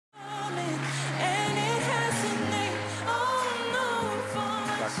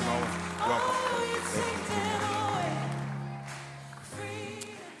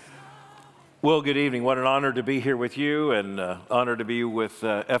Well, good evening. What an honor to be here with you, and honor to be with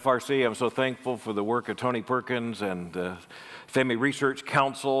FRC. I'm so thankful for the work of Tony Perkins and Family Research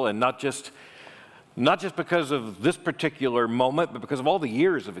Council, and not just because of this particular moment, but because of all the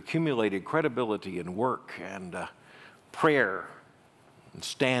years of accumulated credibility and work and prayer and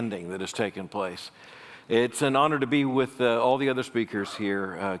standing that has taken place. It's an honor to be with all the other speakers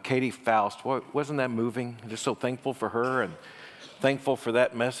here. Katie Faust, wasn't that moving? I'm just so thankful for her and thankful for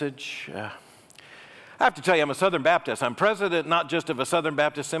that message. I have to tell you, I'm a Southern Baptist. I'm president not just of a Southern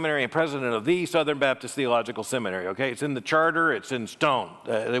Baptist seminary, I'm president of the Southern Baptist Theological Seminary, okay? It's in the charter, it's in stone.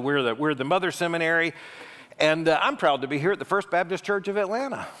 We're the mother seminary, and I'm proud to be here at the First Baptist Church of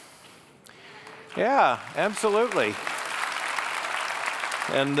Atlanta. Yeah, absolutely.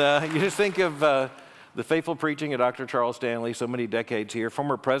 And you just think of the faithful preaching of Dr. Charles Stanley, so many decades here,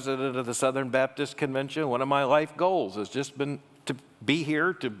 former president of the Southern Baptist Convention. One of my life goals has just been to be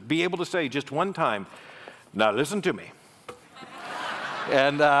here, to be able to say just one time, now listen to me.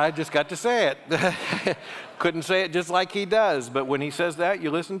 And I just got to say it. Couldn't say it just like he does, but when he says that,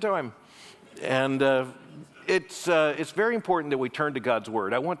 you listen to him. And it's very important that we turn to God's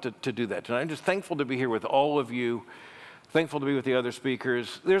Word. I want to do that tonight. I'm just thankful to be here with all of you. Thankful to be with the other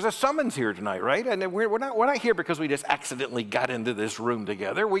speakers. There's a summons here tonight, right? And we're not here because we just accidentally got into this room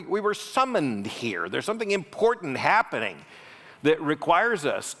together. We were summoned here. There's something important happening that requires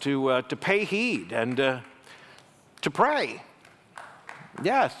us to pay heed and to pray.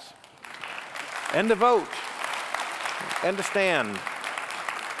 Yes. And to vote. And to stand.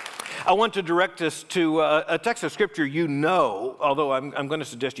 I want to direct us to a text of Scripture you know, although I'm going to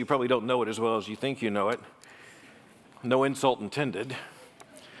suggest you probably don't know it as well as you think you know it. No insult intended.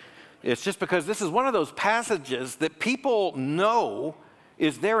 It's just because this is one of those passages that people know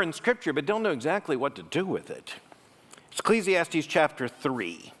is there in Scripture, but don't know exactly what to do with it. It's Ecclesiastes chapter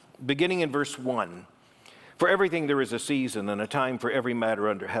 3, beginning in verse 1. For everything there is a season and a time for every matter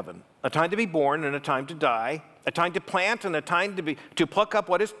under heaven. A time to be born and a time to die. A time to plant and a time to pluck up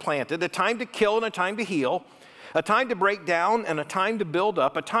what is planted. A time to kill and a time to heal. A time to break down and a time to build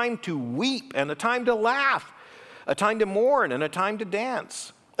up. A time to weep and a time to laugh. A time to mourn and a time to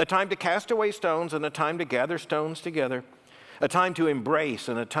dance. A time to cast away stones and a time to gather stones together. A time to embrace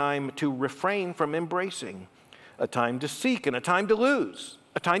and a time to refrain from embracing. A time to seek and a time to lose.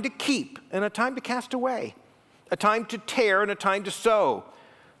 A time to keep and a time to cast away. A time to tear and a time to sow.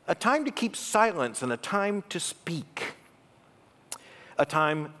 A time to keep silence and a time to speak. A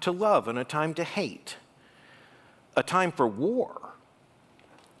time to love and a time to hate. A time for war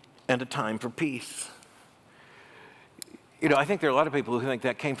and a time for peace. You know, I think there are a lot of people who think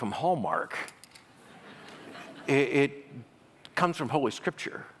that came from Hallmark. It comes from Holy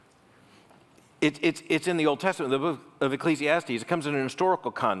Scripture. It's in the Old Testament, the book of Ecclesiastes. It comes in an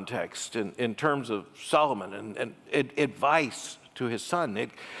historical context in terms of Solomon and advice to his son.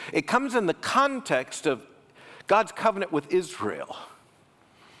 It comes in the context of God's covenant with Israel.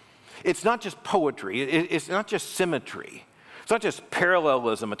 It's not just poetry. It's not just symmetry. It's not just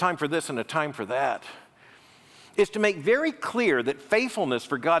parallelism, a time for this and a time for that. It's to make very clear that faithfulness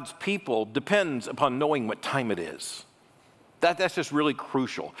for God's people depends upon knowing what time it is. That's just really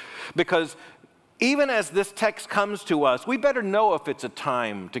crucial, because even as this text comes to us, we better know if it's a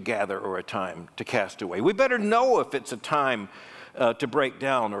time to gather or a time to cast away. We better know if it's a time to break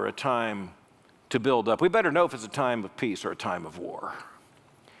down or a time to build up. We better know if it's a time of peace or a time of war.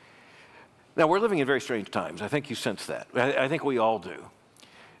 Now, we're living in very strange times. I think you sense that. I think we all do.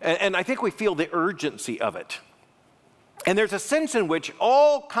 And I think we feel the urgency of it. And there's a sense in which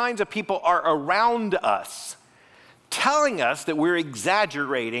all kinds of people are around us telling us that we're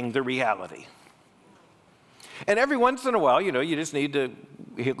exaggerating the reality. And every once in a while, you know, you just need to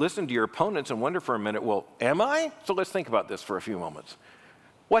listen to your opponents and wonder for a minute, well, am I? So let's think about this for a few moments.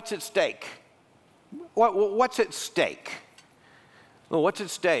 What's at stake? What's at stake? Well, what's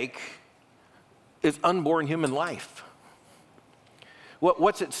at stake is unborn human life.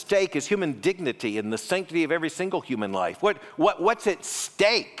 What's at stake is human dignity and the sanctity of every single human life. What's at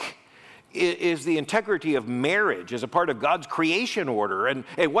stake is the integrity of marriage as a part of God's creation order. And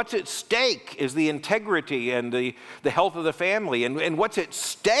what's at stake is the integrity and the health of the family. And what's at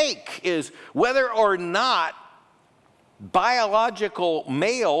stake is whether or not biological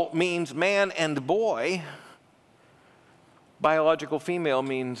male means man and boy, biological female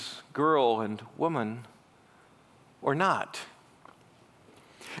means girl and woman, or not.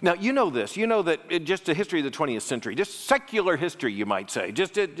 Now, you know this. You know that just the history of the 20th century, just secular history, you might say,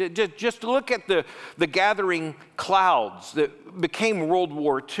 just look at the gathering clouds that became World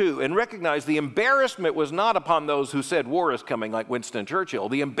War II and recognize the embarrassment was not upon those who said war is coming, like Winston Churchill.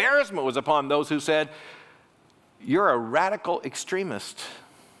 The embarrassment was upon those who said, you're a radical extremist.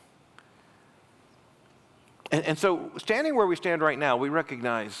 And so standing where we stand right now, we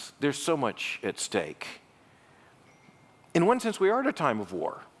recognize there's so much at stake. In one sense, we are at a time of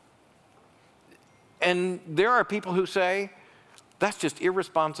war. And there are people who say, that's just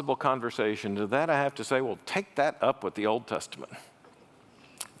irresponsible conversation. To that I have to say, well, take that up with the Old Testament.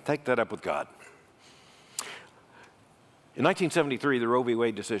 Take that up with God. In 1973, the Roe v.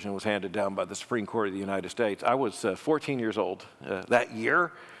 Wade decision was handed down by the Supreme Court of the United States. I was 14 years old that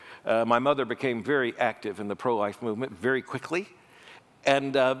year. My mother became very active in the pro-life movement very quickly.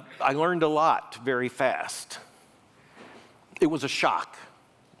 And I learned a lot very fast. It was a shock.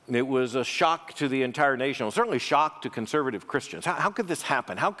 It was a shock to the entire nation. It was certainly a shock to conservative Christians. How could this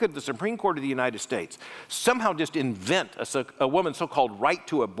happen? How could the Supreme Court of the United States somehow just invent a woman's so-called right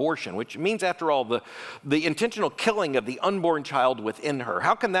to abortion, which means, after all, the intentional killing of the unborn child within her?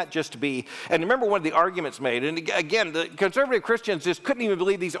 How can that just be? And remember one of the arguments made, and again, the conservative Christians just couldn't even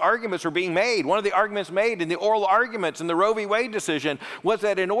believe these arguments were being made. One of the arguments made in the oral arguments in the Roe v. Wade decision was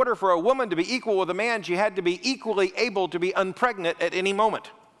that in order for a woman to be equal with a man, she had to be equally able to be unpregnant at any moment.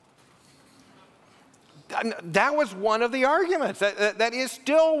 That was one of the arguments. That is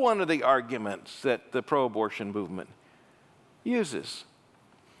still one of the arguments that the pro-abortion movement uses.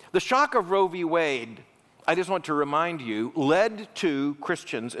 The shock of Roe v. Wade, I just want to remind you, led to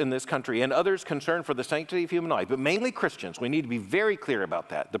Christians in this country and others concerned for the sanctity of human life, but mainly Christians. We need to be very clear about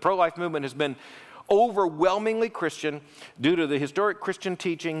that. The pro-life movement has been overwhelmingly Christian due to the historic Christian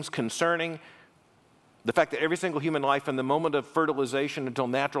teachings concerning the fact that every single human life from the moment of fertilization until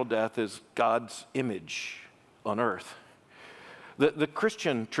natural death is God's image on earth. The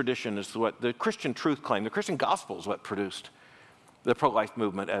Christian tradition is what, the Christian truth claim, the Christian gospel is what produced the pro-life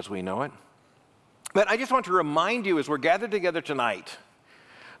movement as we know it. But I just want to remind you as we're gathered together tonight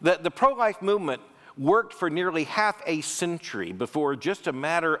that the pro-life movement worked for nearly half a century before, just a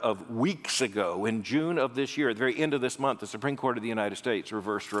matter of weeks ago, in June of this year, at the very end of this month, the Supreme Court of the United States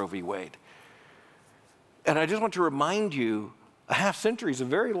reversed Roe v. Wade. And I just want to remind you, a half century is a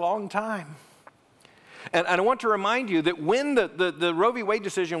very long time. And I want to remind you that when the Roe v. Wade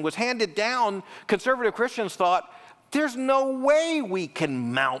decision was handed down, conservative Christians thought, there's no way we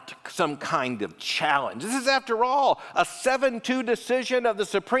can mount some kind of challenge. This is, after all, a 7-2 decision of the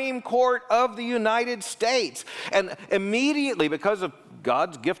Supreme Court of the United States. And immediately, because of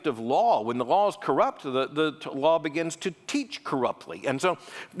God's gift of law, when the law is corrupt, the law begins to teach corruptly. And so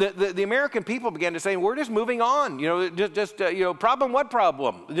the American people began to say, we're just moving on. Problem, what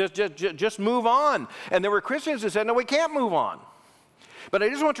problem? Just move on. And there were Christians who said, no, we can't move on. But I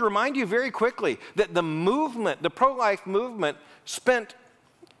just want to remind you very quickly that the movement, the pro-life movement, spent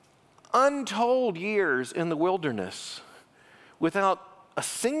untold years in the wilderness without a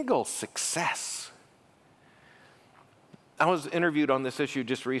single success. I was interviewed on this issue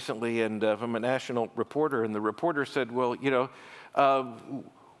just recently and from a national reporter, and the reporter said, well,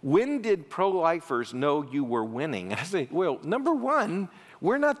 when did pro-lifers know you were winning? I said, well, number one,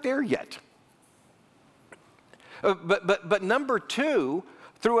 we're not there yet. But number two,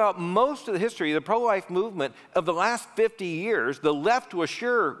 throughout most of the history of the pro-life movement of the last 50 years, the left was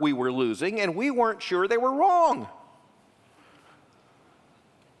sure we were losing, and we weren't sure they were wrong.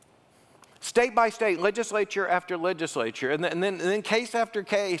 State by state, legislature after legislature, and then case after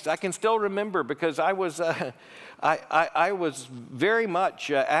case. I can still remember because I was very much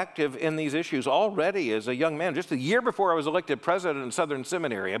active in these issues already as a young man. Just a year before I was elected president in Southern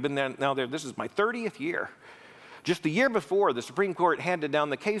Seminary. I've been there now. This is my 30th year. Just the year before, the Supreme Court handed down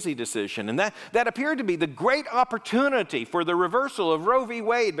the Casey decision, and that appeared to be the great opportunity for the reversal of Roe v.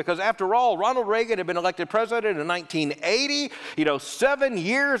 Wade, because after all, Ronald Reagan had been elected president in 1980, 7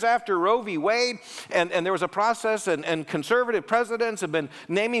 years after Roe v. Wade, and there was a process, and conservative presidents have been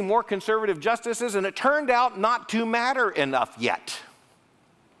naming more conservative justices, and it turned out not to matter enough yet.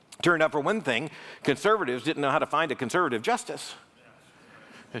 Turned out, for one thing, conservatives didn't know how to find a conservative justice.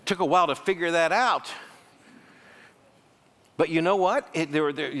 It took a while to figure that out. But you know what?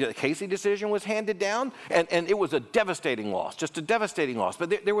 The Casey decision was handed down, and it was a devastating loss, just a devastating loss.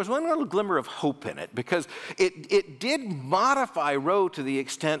 But there was one little glimmer of hope in it, because it did modify Roe to the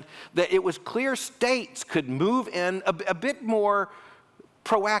extent that it was clear states could move in a bit more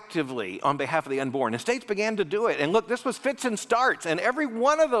proactively on behalf of the unborn. And states began to do it. And look, this was fits and starts, and every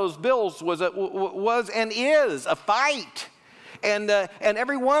one of those bills was and is a fight. And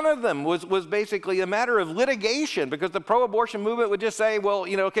every one of them was basically a matter of litigation, because the pro-abortion movement would just say, well,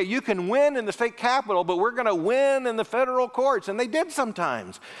 okay, you can win in the state capitol, but we're going to win in the federal courts. And they did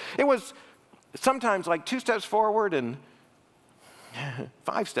sometimes. It was sometimes like 2 steps forward and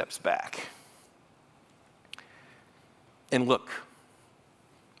 5 steps back. And look,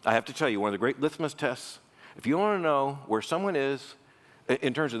 I have to tell you, one of the great litmus tests, if you want to know where someone is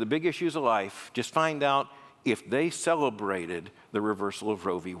in terms of the big issues of life, just find out if they celebrated the reversal of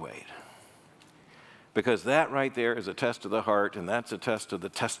Roe v. Wade. Because that right there is a test of the heart, and that's a test of the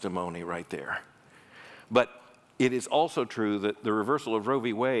testimony right there. But it is also true that the reversal of Roe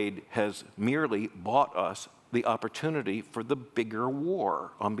v. Wade has merely bought us the opportunity for the bigger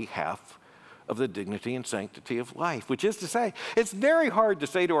war on behalf of the dignity and sanctity of life, which is to say, it's very hard to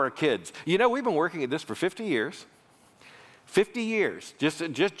say to our kids, we've been working at this for 50 years. 50 years,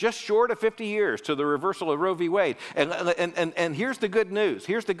 just short of 50 years to the reversal of Roe v. Wade. And here's the good news.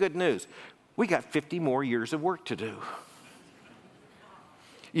 Here's the good news. We got 50 more years of work to do.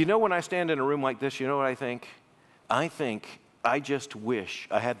 When I stand in a room like this, you know what I think? I just wish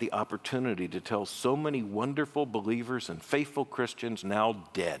I had the opportunity to tell so many wonderful believers and faithful Christians now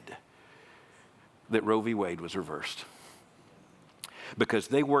dead that Roe v. Wade was reversed. Because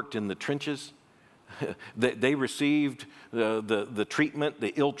they worked in the trenches. They received the treatment,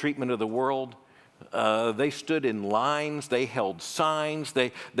 the ill treatment of the world. They stood in lines. They held signs.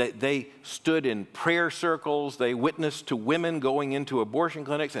 They stood in prayer circles. They witnessed to women going into abortion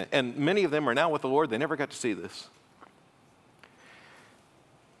clinics. And many of them are now with the Lord. They never got to see this.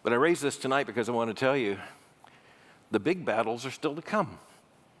 But I raise this tonight because I want to tell you, the big battles are still to come.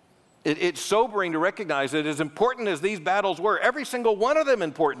 It's sobering to recognize that as important as these battles were, every single one of them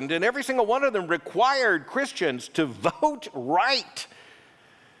important, and every single one of them required Christians to vote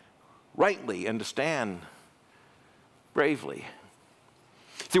rightly, and to stand bravely.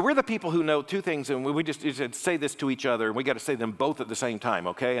 See, we're the people who know two things, and we just say this to each other, and we got to say them both at the same time,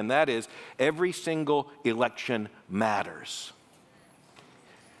 okay? And that is, every single election matters.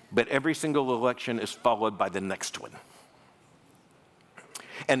 But every single election is followed by the next one.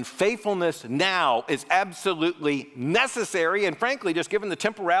 And faithfulness now is absolutely necessary, and frankly, just given the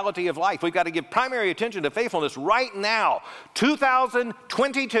temporality of life, we've got to give primary attention to faithfulness right now.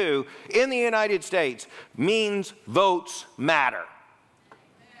 2022 in the United States means votes matter.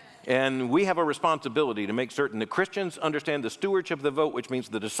 And we have a responsibility to make certain that Christians understand the stewardship of the vote, which means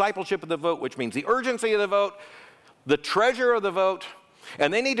the discipleship of the vote, which means the urgency of the vote, the treasure of the vote.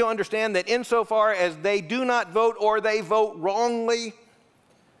 And they need to understand that insofar as they do not vote or they vote wrongly,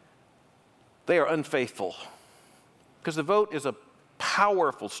 they are unfaithful. Because the vote is a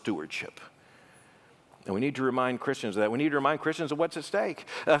powerful stewardship. And we need to remind Christians of that. We need to remind Christians of what's at stake.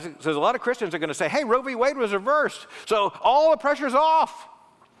 So a lot of Christians are going to say, hey, Roe v. Wade was reversed, so all the pressure's off.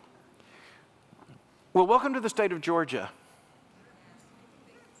 Well, welcome to the state of Georgia.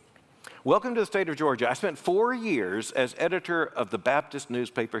 Welcome to the state of Georgia. I spent 4 years as editor of the Baptist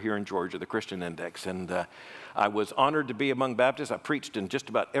newspaper here in Georgia, the Christian Index, and I was honored to be among Baptists. I preached in just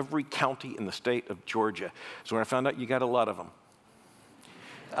about every county in the state of Georgia. So when I found out you got a lot of them.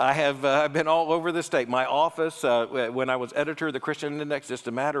 I've been all over the state. My office, when I was editor of the Christian Index, just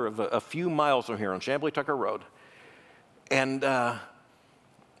a matter of a few miles from here on Chamblee Tucker Road. And, at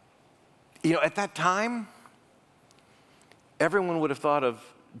that time, everyone would have thought of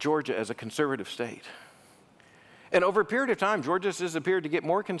Georgia as a conservative state. And over a period of time, Georgia has appeared to get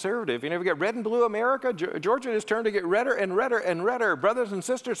more conservative. We got red and blue America. Georgia has turned to get redder and redder and redder. Brothers and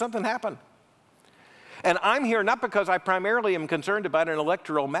sisters, something happened. And I'm here not because I primarily am concerned about an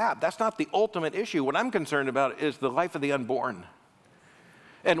electoral map. That's not the ultimate issue. What I'm concerned about is the life of the unborn.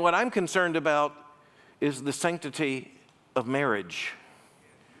 And what I'm concerned about is the sanctity of marriage.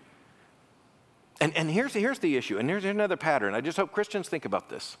 And here's the issue, and here's another pattern. I just hope Christians think about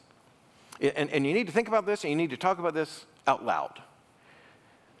this. And you need to think about this, and you need to talk about this out loud.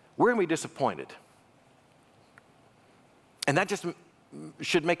 We're going to be disappointed. And that just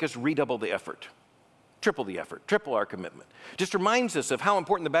should make us redouble the effort, triple our commitment. Just reminds us of how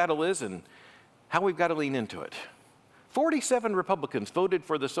important the battle is and how we've got to lean into it. 47 Republicans voted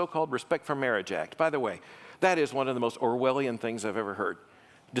for the so-called Respect for Marriage Act. By the way, that is one of the most Orwellian things I've ever heard.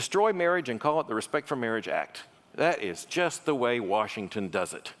 Destroy marriage and call it the Respect for Marriage Act. That is just the way Washington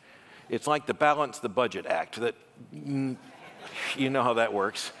does it. It's like the Balance the Budget Act. That, you know how that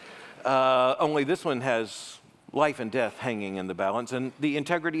works. Only this one has life and death hanging in the balance, and the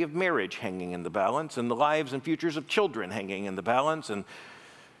integrity of marriage hanging in the balance, and the lives and futures of children hanging in the balance. And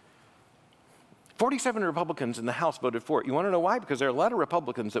 47 Republicans in the House voted for it. You want to know why? Because there are a lot of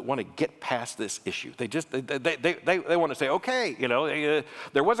Republicans that want to get past this issue. They want to say, okay,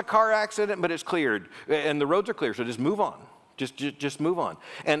 there was a car accident, but it's cleared, and the roads are clear, so just move on. Just move on.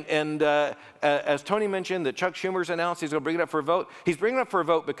 And as Tony mentioned, that Chuck Schumer's announced he's going to bring it up for a vote. He's bringing it up for a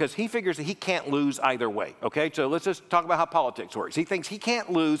vote because he figures that he can't lose either way. Okay, so let's just talk about how politics works. He thinks he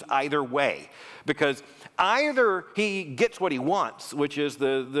can't lose either way because either he gets what he wants, which is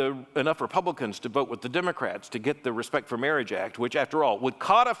the enough Republicans to vote with the Democrats to get the Respect for Marriage Act, which after all would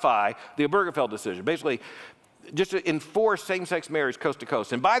codify the Obergefell decision, basically just to enforce same-sex marriage coast to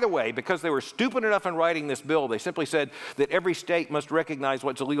coast. And by the way, because they were stupid enough in writing this bill, they simply said that every state must recognize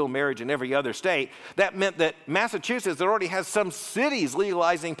what's a legal marriage in every other state. That meant that Massachusetts, that already has some cities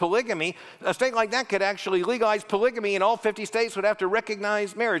legalizing polygamy, a state like that could actually legalize polygamy, and all 50 states would have to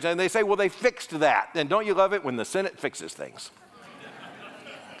recognize marriage. And they say, well, they fixed that. And don't you love it when the Senate fixes things?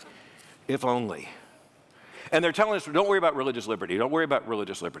 If only. And they're telling us, don't worry about religious liberty. Don't worry about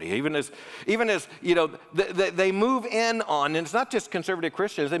religious liberty. Even as they move in on, and it's not just conservative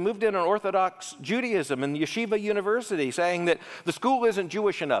Christians, they moved in on Orthodox Judaism and Yeshiva University, saying that the school isn't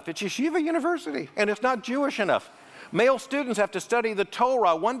Jewish enough. It's Yeshiva University, and it's not Jewish enough. Male students have to study the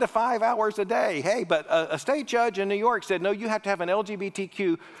Torah 1 to 5 hours a day. Hey, but a state judge in New York said, no, you have to have an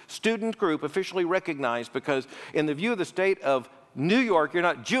LGBTQ student group officially recognized because in the view of the state of New York, you're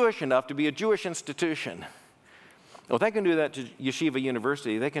not Jewish enough to be a Jewish institution. Well, if they can do that to Yeshiva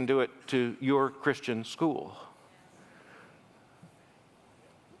University, they can do it to your Christian school.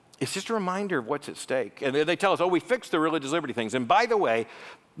 It's just a reminder of what's at stake. And they tell us, oh, we fixed the religious liberty things. And by the way,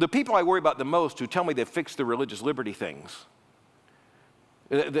 the people I worry about the most who tell me they've fixed the religious liberty things,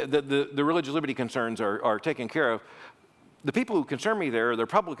 the religious liberty concerns are taken care of. The people who concern me there are the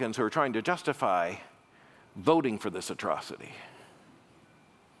Republicans who are trying to justify voting for this atrocity.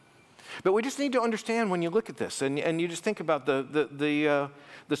 But we just need to understand when you look at this and you just think about the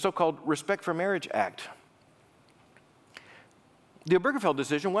so-called Respect for Marriage Act. The Obergefell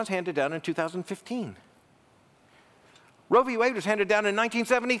decision was handed down in 2015. Roe v. Wade was handed down in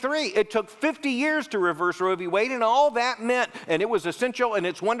 1973. It took 50 years to reverse Roe v. Wade, and all that meant, and it was essential and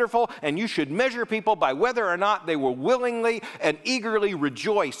it's wonderful, and you should measure people by whether or not they will willingly and eagerly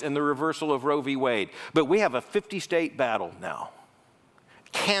rejoice in the reversal of Roe v. Wade. But we have a 50-state battle now.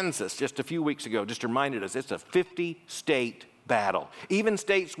 Kansas, just a few weeks ago, just reminded us it's a 50-state battle. Even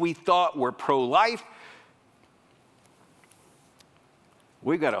states we thought were pro-life,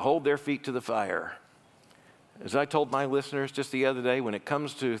 we've got to hold their feet to the fire. As I told my listeners just the other day, when it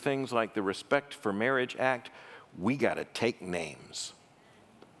comes to things like the Respect for Marriage Act, we got to take names.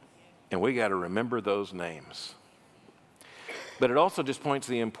 And we got to remember those names. But it also just points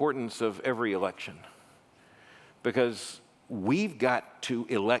to the importance of every election. Because we've got to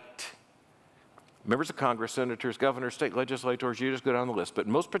elect members of Congress, senators, governors, state legislators, you just go down the list. But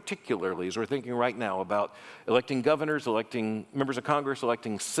most particularly, as we're thinking right now about electing governors, electing members of Congress,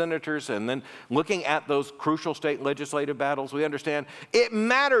 electing senators, and then looking at those crucial state legislative battles, we understand it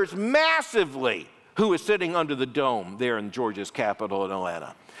matters massively who is sitting under the dome there in Georgia's Capitol in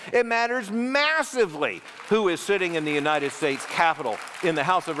Atlanta. It matters massively who is sitting in the United States Capitol, in the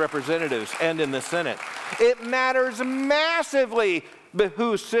House of Representatives, and in the Senate. It matters massively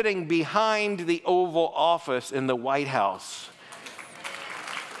who's sitting behind the Oval Office in the White House.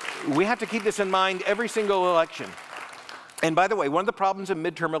 We have to keep this in mind every single election. And by the way, one of the problems in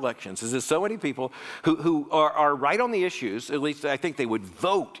midterm elections is there's so many people who are right on the issues, at least I think they would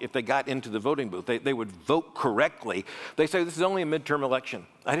vote if they got into the voting booth. They would vote correctly. They say this is only a midterm election.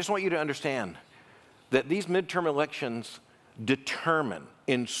 I just want you to understand that these midterm elections determine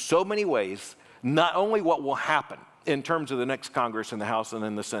in so many ways not only what will happen in terms of the next Congress and the House and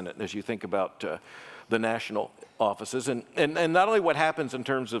then the Senate as you think about the national offices, and not only what happens in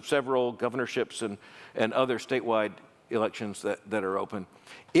terms of several governorships and other statewide elections that are open.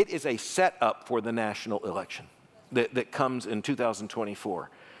 It is a setup for the national election that comes in 2024.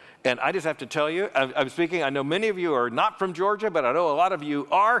 And I just have to tell you, I'm speaking, I know many of you are not from Georgia, but I know a lot of you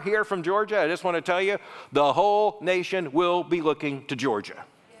are here from Georgia. I just want to tell you, the whole nation will be looking to Georgia.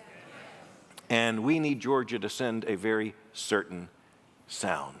 And we need Georgia to send a very certain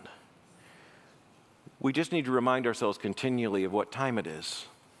sound. We just need to remind ourselves continually of what time it is.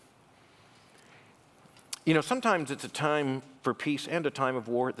 You know, sometimes it's a time for peace and a time of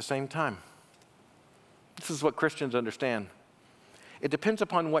war at the same time. This is what Christians understand. It depends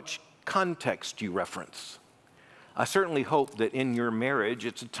upon what context you reference. I certainly hope that in your marriage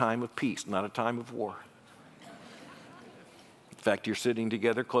it's a time of peace, not a time of war. In fact, you're sitting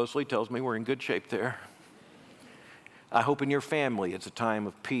together closely tells me we're in good shape there. I hope in your family it's a time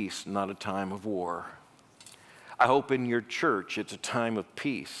of peace, not a time of war. I hope in your church it's a time of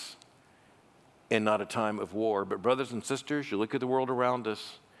peace and not a time of war. But brothers and sisters, you look at the world around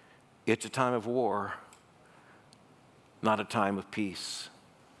us, it's a time of war, not a time of peace.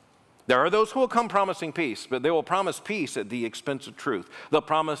 There are those who will come promising peace, but they will promise peace at the expense of truth. They'll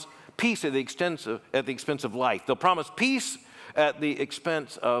promise peace at the expense of life. They'll promise peace at the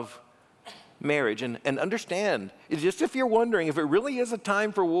expense of marriage. And understand, it's just if you're wondering if it really is a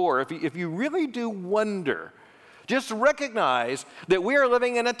time for war, if you really do wonder, just recognize that we are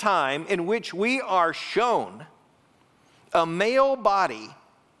living in a time in which we are shown a male body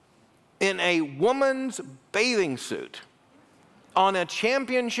in a woman's bathing suit on a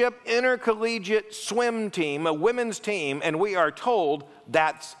championship intercollegiate swim team, a women's team, and we are told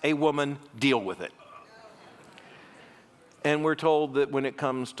that's a woman, deal with it. And we're told that when it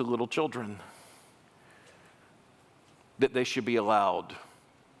comes to little children, that they should be allowed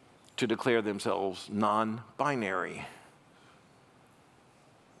to declare themselves non-binary.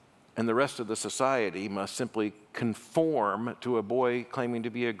 And the rest of the society must simply conform to a boy claiming to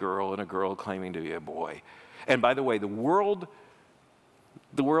be a girl and a girl claiming to be a boy. And by the way, the world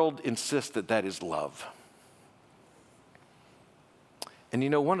insists that that is love. And you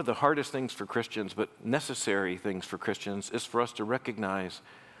know, one of the hardest things for Christians, but necessary things for Christians, is for us to recognize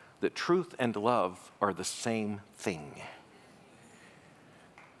that truth and love are the same thing.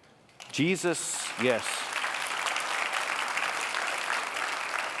 Jesus, yes.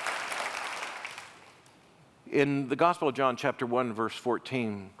 In the Gospel of John, chapter 1, verse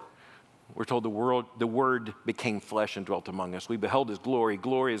 14, we're told the Word became flesh and dwelt among us. We beheld His glory.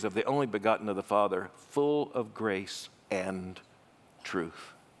 Glory is of the only begotten of the Father, full of grace and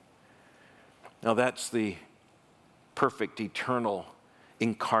truth. Now that's the perfect, eternal,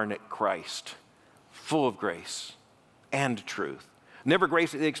 incarnate Christ, full of grace and truth. Never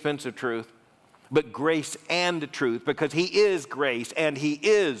grace at the expense of truth, but grace and truth, because He is grace and He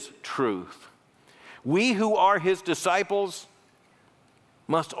is truth. We who are His disciples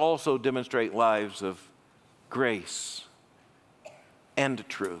must also demonstrate lives of grace and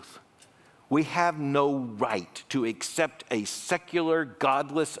truth. We have no right to accept a secular,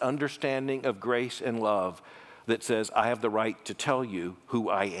 godless understanding of grace and love that says, I have the right to tell you who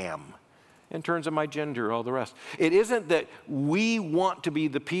I am in terms of my gender, all the rest. It isn't that we want to be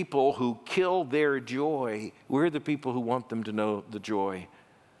the people who kill their joy. We're the people who want them to know the joy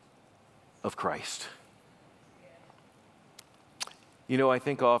of Christ. You know, I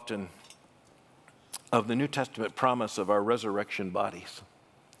think often of the New Testament promise of our resurrection bodies.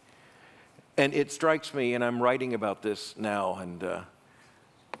 And it strikes me, and I'm writing about this now, and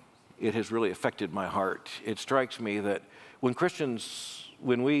it has really affected my heart. It strikes me that when Christians,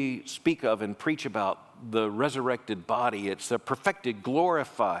 when we speak of and preach about the resurrected body, it's a perfected,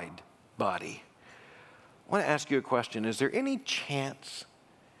 glorified body. I want to ask you a question. Is there any chance,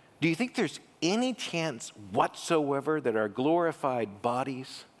 do you think there's any chance whatsoever that our glorified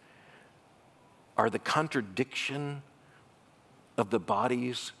bodies are the contradiction of the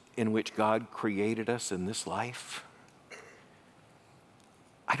bodies in which God created us in this life?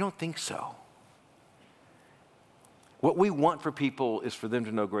 I don't think so. What we want for people is for them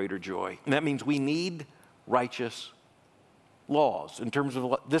to know greater joy. And that means we need righteous laws in terms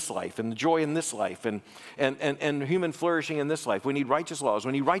of this life and the joy in this life and human flourishing in this life. We need righteous laws.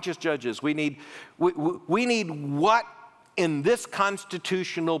 We need righteous judges. We need what in this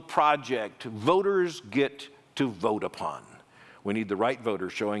constitutional project voters get to vote upon. We need the right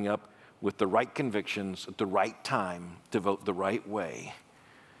voters showing up with the right convictions at the right time to vote the right way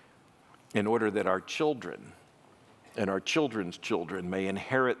in order that our children and our children's children may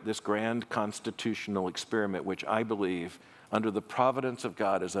inherit this grand constitutional experiment, which I believe, under the providence of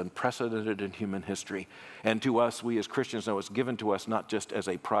God, is unprecedented in human history. And to us, we as Christians know it's given to us not just as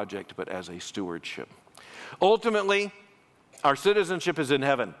a project, but as a stewardship. Ultimately, our citizenship is in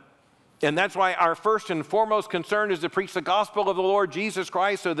heaven. And that's why our first and foremost concern is to preach the gospel of the Lord Jesus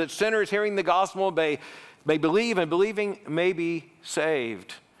Christ so that sinners hearing the gospel may believe, and believing may be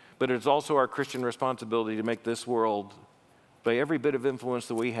saved. But it's also our Christian responsibility to make this world, by every bit of influence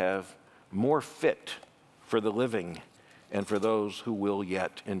that we have, more fit for the living and for those who will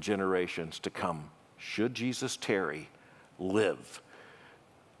yet in generations to come, should Jesus tarry, live.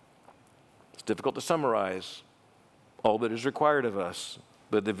 It's difficult to summarize all that is required of us,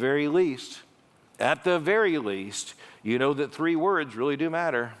 but at the very least, you know that 3 words really do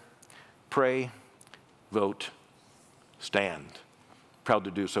matter: pray, vote, stand. Proud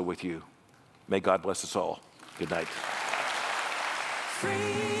to do so with you. May God bless us all. Good night.